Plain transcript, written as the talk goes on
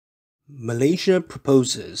Malaysia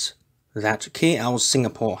proposes that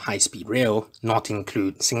KL-Singapore high-speed rail not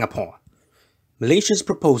include Singapore. Malaysia's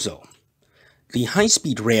proposal, the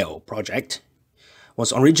high-speed rail project,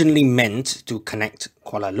 was originally meant to connect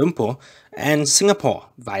Kuala Lumpur and Singapore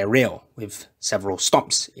via rail, with several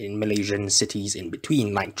stops in Malaysian cities in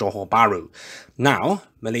between, like Johor Bahru. Now,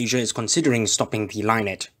 Malaysia is considering stopping the line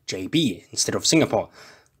at JB instead of Singapore.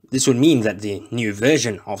 This would mean that the new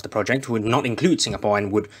version of the project would not include Singapore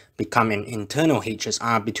and would become an internal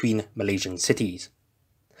HSR between Malaysian cities.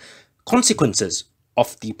 Consequences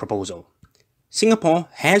of the proposal. Singapore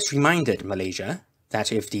has reminded Malaysia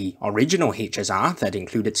that if the original HSR that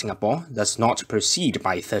included Singapore does not proceed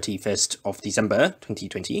by 31st of December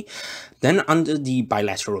 2020, then under the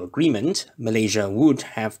bilateral agreement, Malaysia would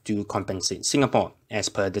have to compensate Singapore as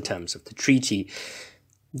per the terms of the treaty.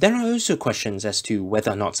 There are also questions as to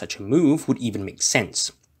whether or not such a move would even make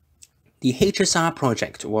sense. The HSR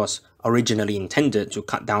project was originally intended to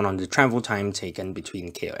cut down on the travel time taken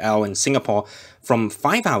between KL and Singapore from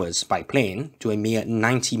 5 hours by plane to a mere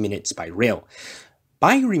 90 minutes by rail.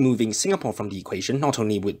 By removing Singapore from the equation, not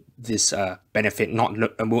only would this benefit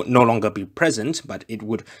would no longer be present, but it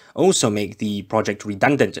would also make the project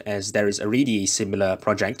redundant, as there is already a similar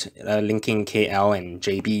project linking KL and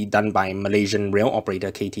JB done by Malaysian Rail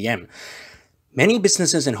Operator KTM. Many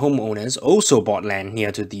businesses and homeowners also bought land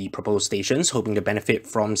near to the proposed stations, hoping to benefit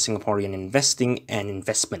from Singaporean investing and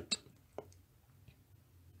investment.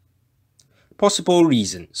 Possible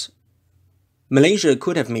reasons. Malaysia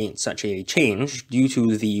could have made such a change due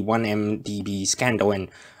to the 1MDB scandal and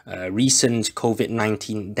recent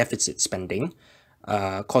COVID-19 deficit spending,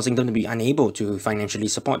 causing them to be unable to financially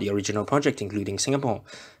support the original project, including Singapore.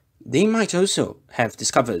 They might also have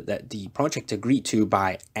discovered that the project agreed to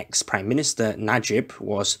by ex-Prime Minister Najib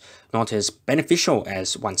was not as beneficial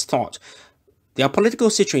as once thought. Their political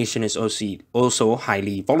situation is also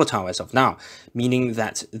highly volatile as of now, meaning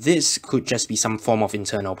that this could just be some form of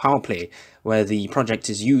internal power play, where the project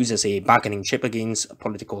is used as a bargaining chip against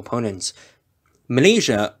political opponents.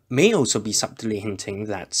 Malaysia may also be subtly hinting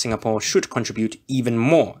that Singapore should contribute even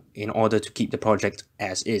more in order to keep the project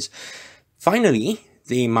as is. Finally,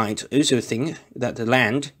 they might also think that the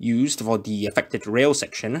land used for the affected rail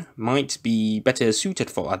section might be better suited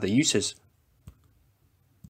for other uses.